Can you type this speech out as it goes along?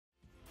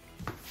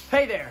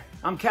Hey there,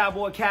 I'm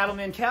Cowboy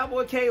Cattleman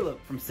Cowboy Caleb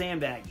from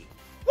Sandbaggy.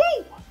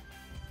 Woo!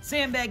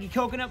 Sandbaggy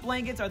Coconut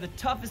Blankets are the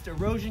toughest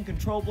erosion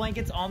control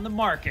blankets on the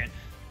market.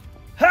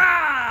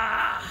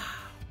 Ha!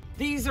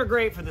 These are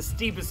great for the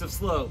steepest of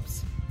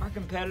slopes. Our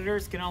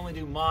competitors can only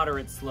do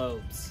moderate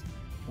slopes.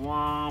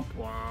 Womp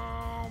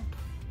womp.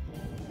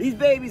 These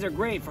babies are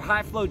great for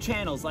high flow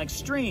channels like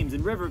streams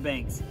and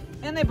riverbanks,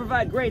 and they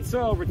provide great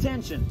soil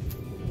retention.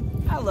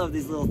 I love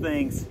these little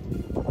things.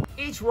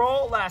 Each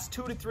roll lasts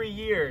 2 to 3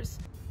 years.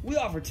 We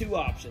offer 2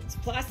 options,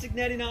 plastic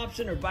netting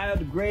option or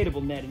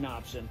biodegradable netting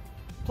option.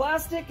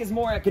 Plastic is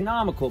more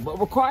economical but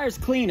requires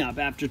cleanup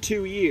after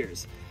 2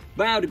 years.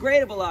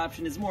 Biodegradable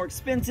option is more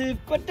expensive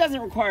but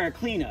doesn't require a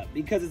cleanup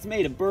because it's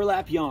made of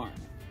burlap yarn.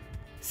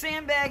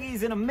 Sandbaggy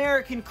is an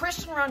American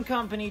Christian-run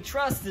company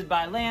trusted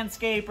by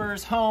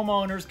landscapers,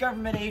 homeowners,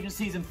 government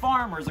agencies, and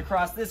farmers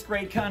across this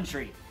great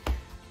country.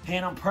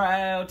 And I'm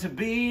proud to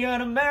be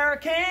an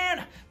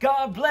American.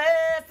 God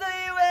bless the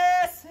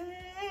USA.